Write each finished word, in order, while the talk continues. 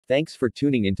Thanks for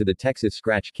tuning into the Texas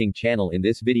Scratch King channel. In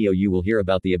this video you will hear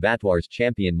about the abattoirs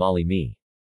champion Molly Me.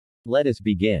 Let us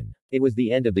begin. It was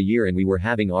the end of the year and we were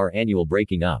having our annual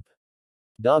breaking up.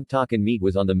 Dog talk and meat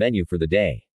was on the menu for the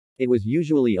day. It was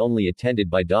usually only attended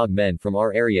by dog men from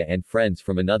our area and friends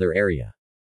from another area.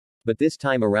 But this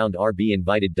time around RB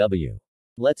invited W.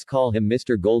 Let's call him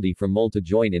Mr. Goldie from Mole to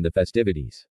join in the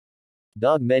festivities.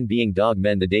 Dog men being dog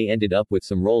men, the day ended up with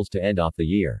some roles to end off the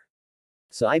year.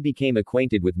 So I became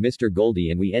acquainted with Mr.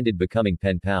 Goldie and we ended becoming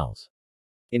pen pals.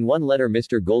 In one letter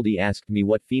Mr. Goldie asked me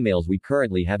what females we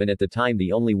currently have, and at the time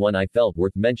the only one I felt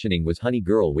worth mentioning was Honey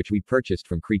Girl, which we purchased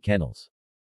from Cree Kennels.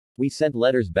 We sent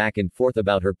letters back and forth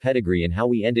about her pedigree and how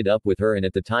we ended up with her, and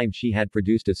at the time she had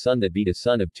produced a son that beat a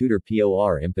son of Tudor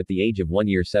POR Imp at the age of 1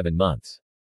 year 7 months.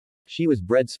 She was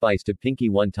bred Spice to Pinky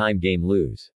one-time game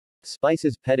lose.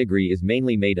 Spice's pedigree is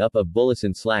mainly made up of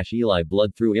Bullison/Eli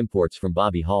blood through imports from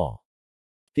Bobby Hall.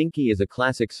 Pinky is a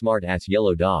classic smart-ass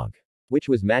yellow dog, which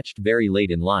was matched very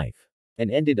late in life,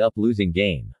 and ended up losing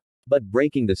game, but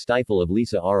breaking the stifle of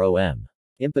Lisa ROM.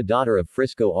 Imp, a daughter of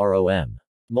Frisco ROM.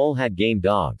 Mole had game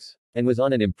dogs, and was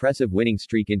on an impressive winning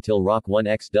streak until Rock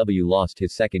 1XW lost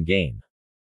his second game.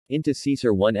 Into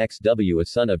Caesar 1XW, a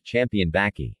son of champion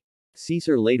Backy.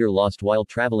 Caesar later lost while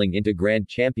traveling into Grand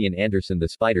Champion Anderson the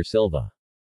Spider Silva.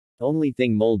 Only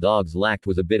thing Mole dogs lacked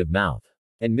was a bit of mouth.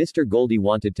 And Mr. Goldie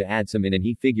wanted to add some in, and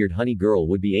he figured Honey Girl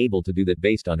would be able to do that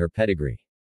based on her pedigree.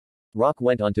 Rock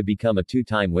went on to become a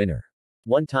 2-time winner.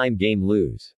 1-time game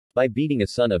lose. By beating a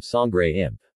son of Sangre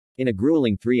Imp. In a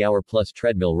grueling 3-hour-plus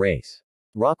treadmill race.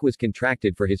 Rock was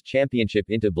contracted for his championship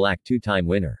into Black 2-time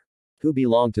winner. Who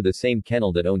belonged to the same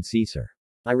kennel that owned Caesar.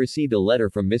 I received a letter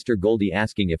from Mr. Goldie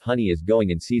asking if Honey is going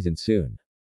in season soon.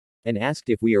 And asked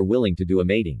if we are willing to do a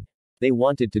mating. They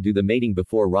wanted to do the mating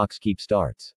before Rock's keep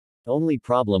starts. Only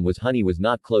problem was Honey was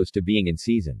not close to being in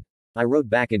season. I wrote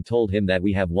back and told him that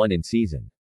we have one in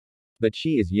season. But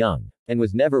she is young, and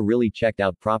was never really checked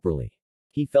out properly.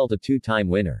 He felt a 2-time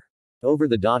winner over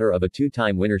the daughter of a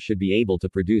 2-time winner should be able to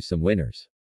produce some winners.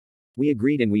 We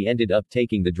agreed and we ended up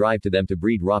taking the drive to them to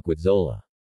breed Rock with Zola.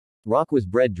 Rock was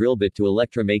bred Drillbit to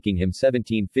Electra, making him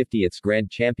 17/50ths Grand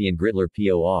Champion Grittler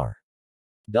POR.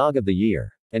 Dog of the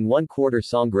Year. And 1/4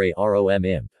 Sangre ROM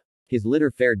Imp. His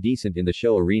litter fared decent in the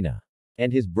show arena.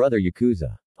 And his brother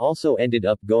Yakuza also ended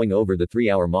up going over the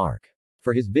 3-hour mark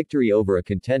for his victory over a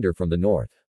contender from the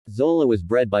north. Zola was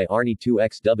bred by Arnie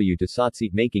 2XW to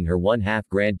Sotseat, making her 1/2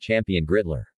 Grand Champion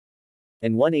Grittler.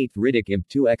 And 1/8 Riddick Imp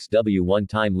 2XW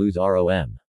 1-time lose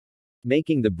ROM.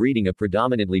 Making the breeding a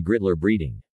predominantly Grittler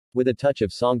breeding. With a touch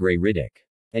of Sangre Riddick.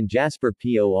 And Jasper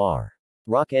POR.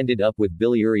 Rock ended up with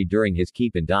Billy Uri during his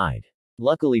keep and died.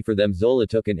 Luckily for them, Zola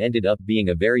took and ended up being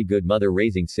a very good mother,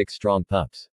 raising 6 strong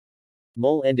pups.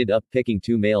 Mole ended up picking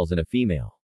 2 males and a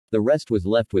female. The rest was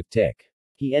left with Tick.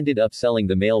 He ended up selling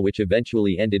the male, which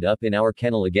eventually ended up in our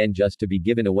kennel again just to be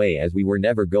given away, as we were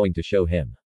never going to show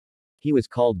him. He was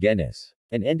called Genis.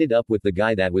 And ended up with the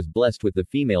guy that was blessed with the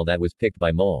female that was picked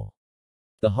by Mole.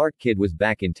 The Heart Kid was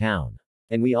back in town.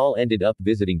 And we all ended up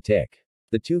visiting Tick.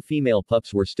 The 2 female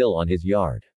pups were still on his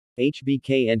yard.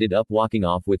 HBK ended up walking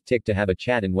off with Tick to have a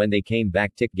chat, and when they came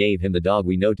back Tick gave him the dog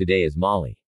we know today as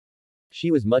Molly. She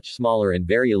was much smaller and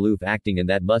very aloof acting, and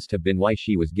that must have been why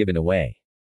she was given away.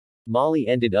 Molly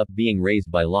ended up being raised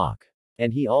by Locke.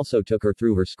 And he also took her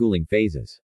through her schooling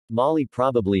phases. Molly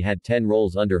probably had 10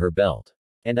 roles under her belt.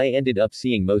 And I ended up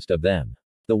seeing most of them.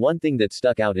 The one thing that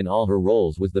stuck out in all her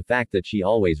roles was the fact that she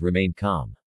always remained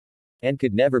calm. And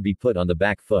could never be put on the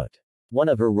back foot. One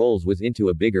of her roles was into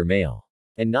a bigger male.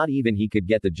 And not even he could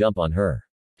get the jump on her.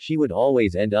 She would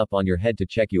always end up on your head to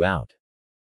check you out.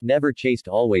 Never chased,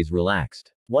 always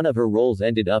relaxed. One of her roles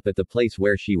ended up at the place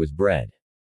where she was bred.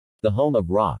 The home of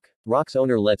Rock. Rock's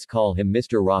owner, let's call him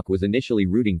Mr. Rock, was initially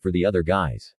rooting for the other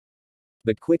guys.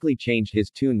 But quickly changed his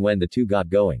tune when the 2 got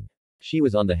going. She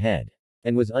was on the head.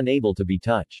 And was unable to be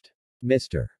touched.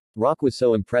 Mr. Rock was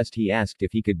so impressed he asked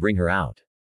if he could bring her out.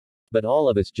 But all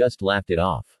of us just laughed it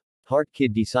off. Heart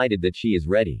Kid decided that she is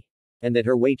ready. And that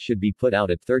her weight should be put out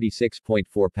at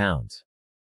 36.4 pounds.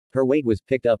 Her weight was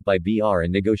picked up by BR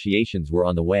and negotiations were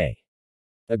on the way.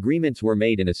 Agreements were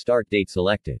made and a start date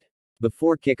selected.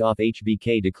 Before kickoff,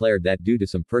 HBK declared that due to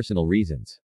some personal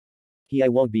reasons, I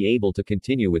won't be able to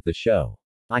continue with the show.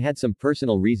 I had some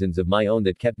personal reasons of my own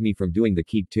that kept me from doing the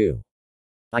keep too.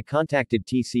 I contacted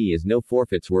TC as no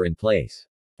forfeits were in place.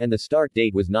 And the start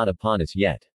date was not upon us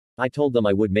yet. I told them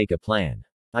I would make a plan.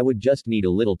 I would just need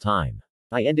a little time.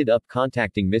 I ended up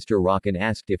contacting Mr. Rock and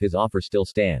asked if his offer still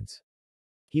stands.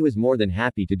 He was more than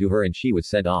happy to do her and she was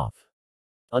sent off.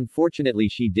 Unfortunately,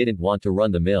 she didn't want to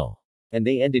run the mill. And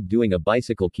they ended doing a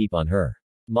bicycle keep on her.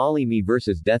 Molly Me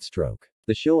vs. Deathstroke.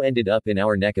 The show ended up in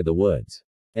our neck of the woods.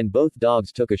 And both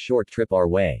dogs took a short trip our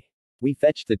way. We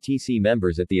fetched the TC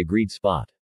members at the agreed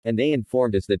spot. And they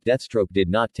informed us that Deathstroke did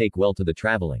not take well to the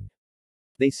traveling.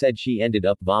 They said she ended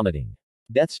up vomiting.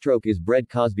 Deathstroke is Brett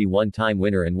Cosby one-time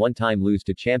winner and one-time lose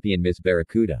to champion Miss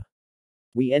Barracuda.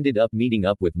 We ended up meeting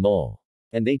up with Mole.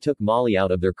 And they took Molly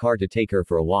out of their car to take her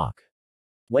for a walk.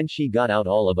 When she got out,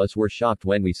 all of us were shocked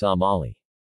when we saw Molly.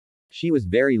 She was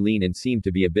very lean and seemed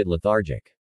to be a bit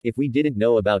lethargic. If we didn't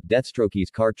know about Deathstroke's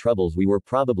car troubles, we were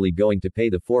probably going to pay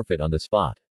the forfeit on the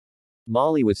spot.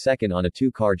 Molly was second on a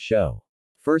 2-card show.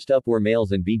 First up were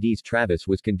males, and BD's Travis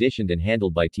was conditioned and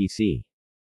handled by TC,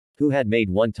 who had made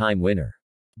one-time winner.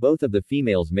 Both of the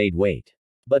females made weight.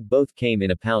 But both came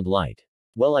in a pound light.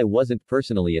 Well, I wasn't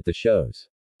personally at the shows,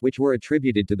 which were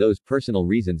attributed to those personal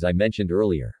reasons I mentioned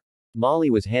earlier. Molly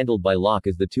was handled by Locke,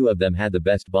 as the two of them had the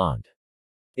best bond.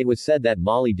 It was said that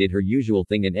Molly did her usual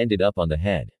thing and ended up on the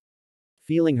head.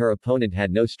 Feeling her opponent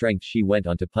had no strength, she went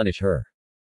on to punish her.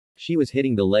 She was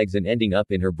hitting the legs and ending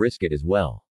up in her brisket as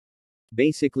well,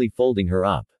 basically folding her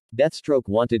up. Deathstroke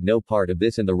wanted no part of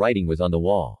this, and the writing was on the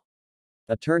wall.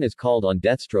 A turn is called on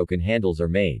Deathstroke and handles are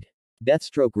made.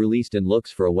 Deathstroke released and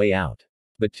looks for a way out.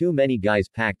 But too many guys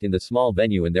packed in the small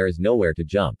venue and there is nowhere to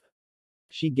jump.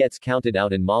 She gets counted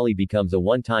out and Molly becomes a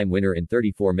one-time winner in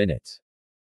 34 minutes.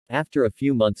 After a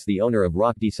few months, the owner of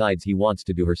Rock decides he wants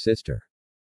to do her sister,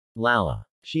 Lala.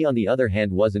 She on the other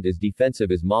hand wasn't as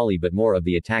defensive as Molly but more of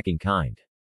the attacking kind,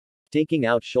 taking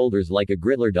out shoulders like a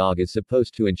Grittler dog is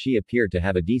supposed to, and she appeared to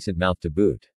have a decent mouth to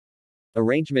boot.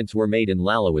 Arrangements were made and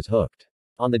Lala was hooked.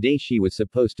 On the day she was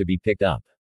supposed to be picked up,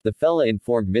 the fella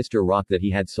informed Mr. Rock that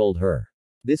he had sold her.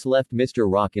 This left Mr.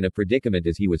 Rock in a predicament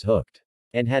as he was hooked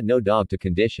and had no dog to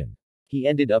condition. He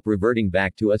ended up reverting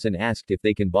back to us and asked if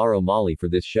they can borrow Molly for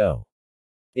this show.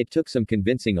 It took some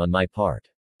convincing on my part,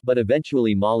 but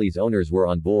eventually Molly's owners were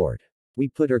on board. We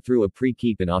put her through a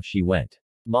pre-keep and off she went.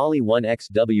 Molly won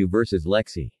XW versus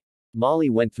Lexi. Molly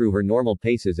went through her normal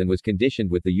paces and was conditioned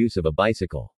with the use of a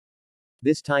bicycle.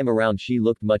 This time around she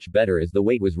looked much better as the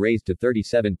weight was raised to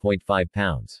 37.5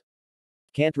 pounds.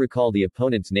 Can't recall the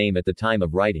opponent's name at the time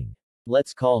of writing.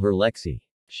 Let's call her Lexi.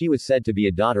 She was said to be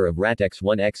a daughter of Ratex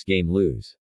 1X Game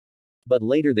Lose. But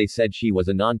later they said she was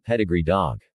a non-pedigree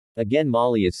dog. Again,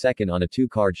 Molly is second on a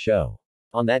 2-card show.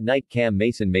 On that night, Cam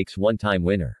Mason makes one-time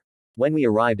winner. When we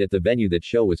arrived at the venue, that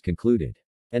show was concluded.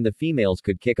 And the females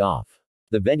could kick off.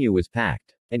 The venue was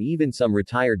packed. And even some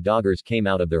retired doggers came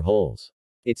out of their holes.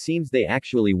 It seems they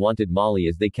actually wanted Molly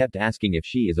as they kept asking if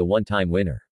she is a one-time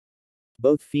winner.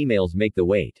 Both females make the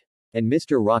weight. And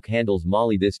Mr. Rock handles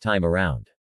Molly this time around.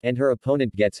 And her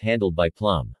opponent gets handled by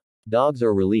Plum. Dogs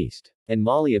are released. And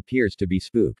Molly appears to be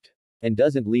spooked. And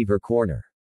doesn't leave her corner.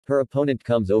 Her opponent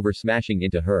comes over smashing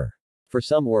into her. For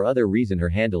some or other reason her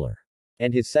handler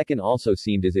and his second also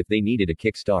seemed as if they needed a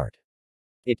kickstart.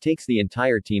 It takes the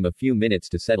entire team a few minutes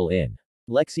to settle in.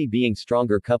 Lexi being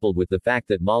stronger coupled with the fact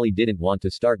that Molly didn't want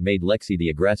to start made Lexi the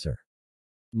aggressor.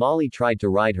 Molly tried to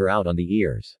ride her out on the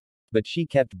ears. But she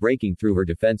kept breaking through her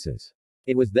defenses.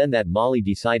 It was then that Molly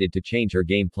decided to change her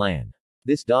game plan.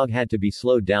 This dog had to be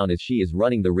slowed down as she is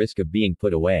running the risk of being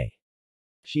put away.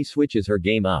 She switches her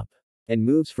game up and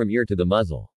moves from ear to the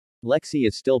muzzle. Lexi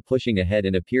is still pushing ahead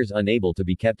and appears unable to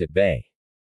be kept at bay.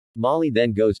 Molly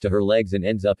then goes to her legs and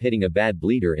ends up hitting a bad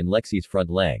bleeder in Lexi's front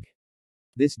leg.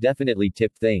 This definitely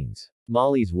tipped things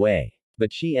Molly's way.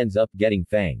 But she ends up getting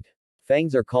fanged.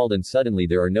 Fangs are called and suddenly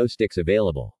there are no sticks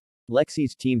available.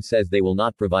 Lexi's team says they will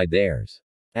not provide theirs,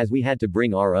 as we had to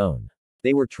bring our own.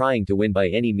 They were trying to win by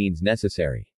any means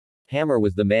necessary. Hammer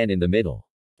was the man in the middle.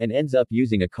 And ends up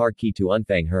using a car key to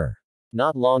unfang her.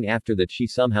 Not long after that she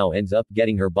somehow ends up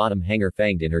getting her bottom hanger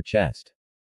fanged in her chest,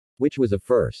 which was a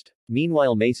first.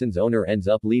 Meanwhile Mason's owner ends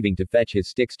up leaving to fetch his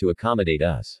sticks to accommodate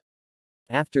us.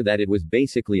 After that it was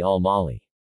basically all Molly.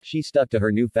 She stuck to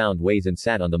her newfound ways and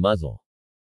sat on the muzzle.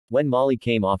 When Molly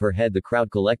came off her head the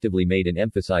crowd collectively made an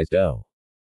emphasized "oh."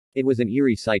 It was an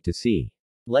eerie sight to see.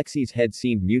 Lexi's head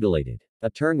seemed mutilated. A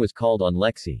turn was called on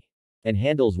Lexi. And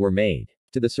handles were made.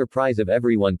 To the surprise of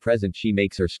everyone present she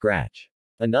makes her scratch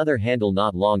another handle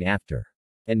not long after.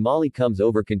 And Molly comes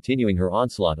over continuing her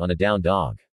onslaught on a down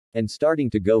dog. And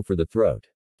starting to go for the throat.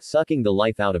 Sucking the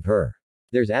life out of her.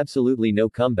 There's absolutely no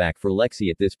comeback for Lexi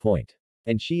at this point.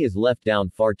 And she is left down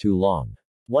far too long.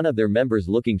 One of their members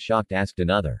looking shocked asked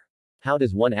another, "How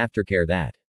does one aftercare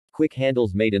that?" Quick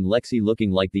handles made and Lexi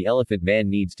looking like the elephant man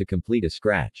needs to complete a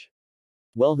scratch.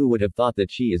 Well, who would have thought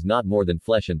that she is not more than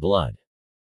flesh and blood?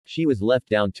 She was left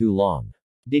down too long.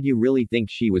 Did you really think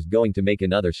she was going to make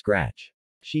another scratch?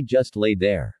 She just laid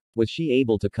there. Was she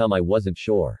able to come? I wasn't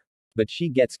sure. But she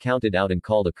gets counted out and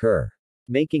called a cur,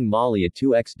 making Molly a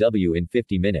 2xw in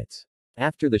 50 minutes.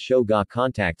 After the show, Ga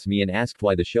contacts me and asked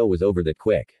why the show was over that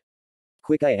quick.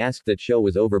 I asked that show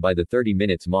was over by the 30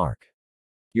 minutes mark.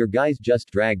 Your guys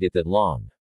just dragged it that long.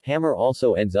 Hammer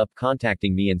also ends up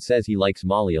contacting me and says he likes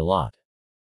Molly a lot.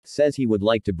 Says he would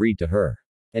like to breed to her.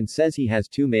 And says he has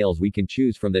 2 males we can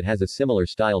choose from that has a similar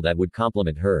style that would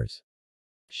complement hers.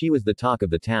 She was the talk of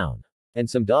the town. And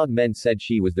some dog men said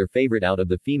she was their favorite out of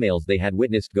the females they had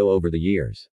witnessed go over the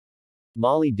years.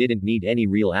 Molly didn't need any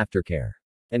real aftercare.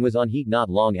 And was on heat not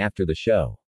long after the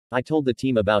show. I told the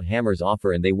team about Hammer's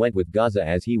offer and they went with Gaza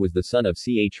as he was the son of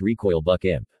CH Recoil Buck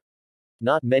Imp.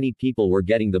 Not many people were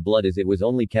getting the blood as it was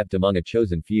only kept among a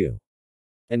chosen few.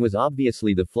 And was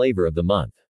obviously the flavor of the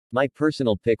month. My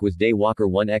personal pick was Daywalker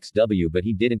 1XW, but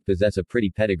he didn't possess a pretty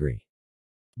pedigree.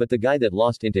 But the guy that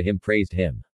lost into him praised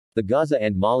him. The Gaza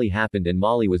and Molly happened and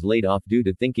Molly was laid off due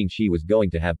to thinking she was going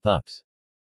to have pups.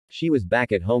 She was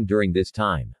back at home during this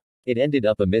time. It ended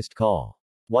up a missed call.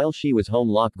 While she was home,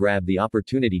 Locke grabbed the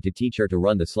opportunity to teach her to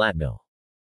run the slat mill.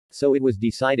 So it was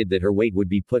decided that her weight would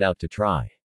be put out to try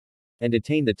and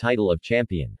attain the title of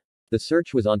champion. The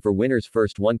search was on for winners.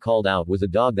 First one called out was a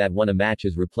dog that won a match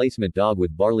as replacement dog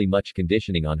with barely much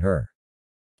conditioning on her.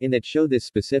 In that show, this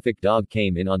specific dog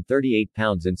came in on 38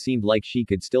 pounds and seemed like she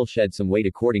could still shed some weight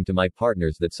according to my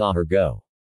partners that saw her go.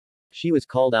 She was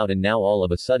called out and now all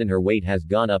of a sudden her weight has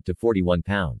gone up to 41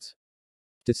 pounds.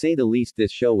 To say the least,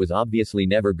 this show was obviously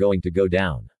never going to go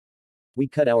down. We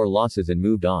cut our losses and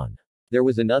moved on. There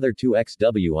was another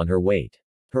 2xw on her weight.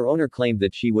 Her owner claimed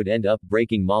that she would end up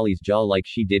breaking Molly's jaw like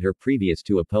she did her previous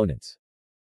 2 opponents.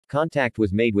 Contact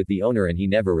was made with the owner and he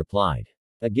never replied.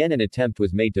 Again, an attempt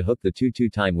was made to hook the 2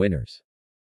 two-time winners.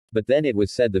 But then it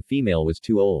was said the female was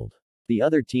too old. The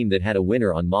other team that had a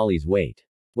winner on Molly's weight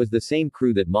was the same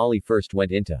crew that Molly first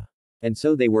went into. And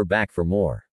so they were back for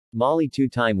more. Molly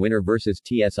 2-time winner versus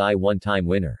TSI 1-time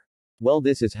winner. Well,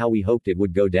 this is how we hoped it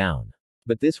would go down.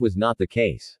 But this was not the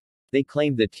case. They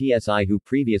claimed that TSI, who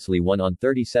previously won on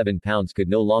 37 pounds, could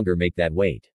no longer make that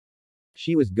weight.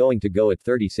 She was going to go at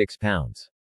 36 pounds.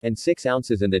 And 6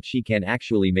 ounces and that she can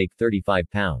actually make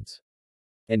 35 pounds.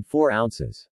 And 4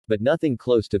 ounces. But nothing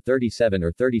close to 37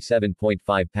 or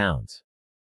 37.5 pounds.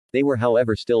 They were,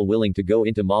 however, still willing to go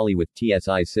into Molly with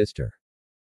TSI's sister.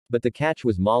 But the catch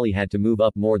was Molly had to move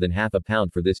up more than half a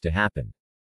pound for this to happen.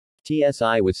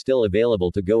 TSI was still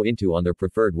available to go into on their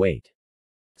preferred weight.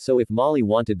 So if Molly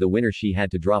wanted the winner, she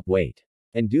had to drop weight.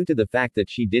 And due to the fact that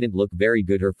she didn't look very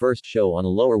good her first show on a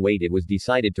lower weight, it was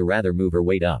decided to rather move her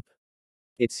weight up.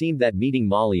 It seemed that meeting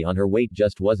Molly on her weight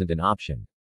just wasn't an option.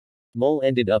 Mole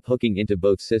ended up hooking into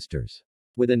both sisters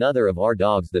with another of our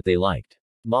dogs that they liked.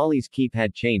 Molly's keep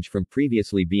had changed from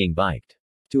previously being biked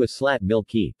to a slat mill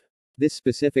keep. This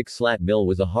specific slat mill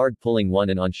was a hard-pulling one,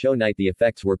 and on show night the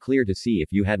effects were clear to see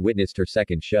if you had witnessed her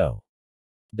second show.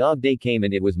 Dog day came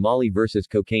and it was Molly versus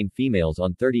Cocaine females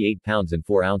on 38 pounds and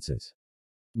 4 ounces.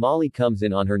 Molly comes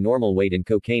in on her normal weight and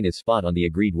Cocaine is spot on the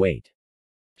agreed weight.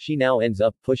 She now ends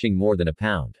up pushing more than a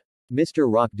pound. Mr.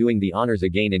 Rock doing the honors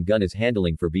again and Gun is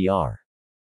handling for BR.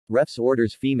 Refs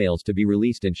orders females to be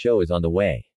released and show is on the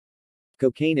way.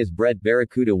 Cocaine is bred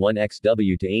Barracuda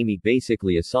 1XW to Amy,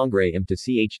 basically a Sangre M to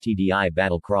CHTDI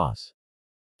battle cross.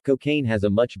 Cocaine has a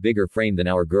much bigger frame than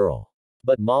our girl.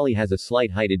 But Molly has a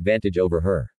slight height advantage over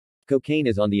her. Cocaine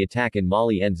is on the attack and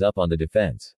Molly ends up on the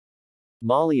defense.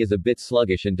 Molly is a bit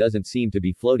sluggish and doesn't seem to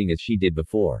be floating as she did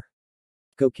before.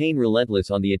 Cocaine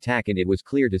relentless on the attack and it was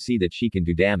clear to see that she can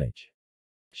do damage.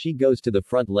 She goes to the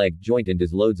front leg joint and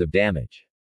does loads of damage.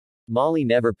 Molly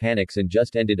never panics and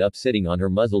just ended up sitting on her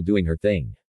muzzle doing her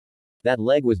thing. That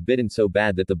leg was bitten so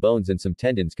bad that the bones and some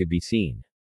tendons could be seen.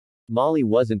 Molly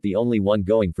wasn't the only one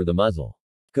going for the muzzle.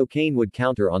 Cocaine would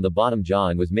counter on the bottom jaw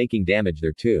and was making damage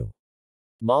there too.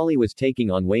 Molly was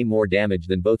taking on way more damage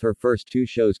than both her first 2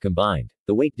 shows combined.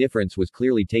 The weight difference was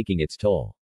clearly taking its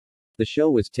toll. The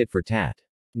show was tit for tat.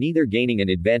 Neither gaining an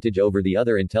advantage over the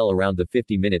other until around the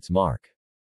 50 minutes mark.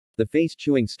 The face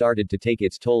chewing started to take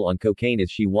its toll on Cocaine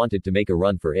as she wanted to make a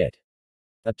run for it.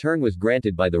 A turn was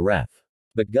granted by the ref.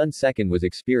 But Gun second was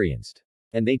experienced.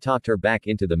 And they talked her back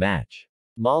into the match.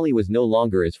 Molly was no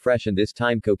longer as fresh and this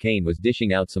time Cocaine was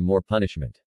dishing out some more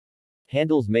punishment.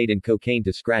 Handles made and Cocaine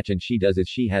to scratch and she does as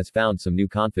she has found some new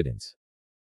confidence.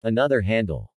 Another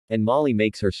handle. And Molly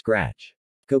makes her scratch.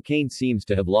 Cocaine seems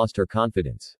to have lost her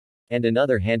confidence. And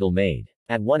another handle made.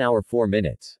 At 1 hour 4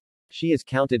 minutes. She is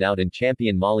counted out and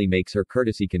champion Molly makes her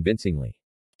courtesy convincingly.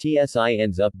 TSI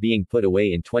ends up being put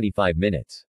away in 25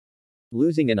 minutes.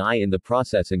 Losing an eye in the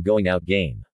process and going out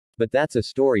game. But that's a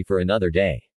story for another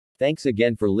day. Thanks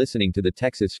again for listening to the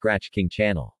Texas Scratch King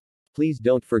channel. Please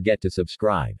don't forget to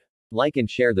subscribe, like and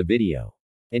share the video.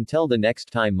 Until the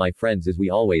next time my friends, as we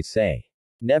always say,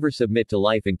 never submit to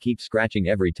life and keep scratching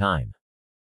every time.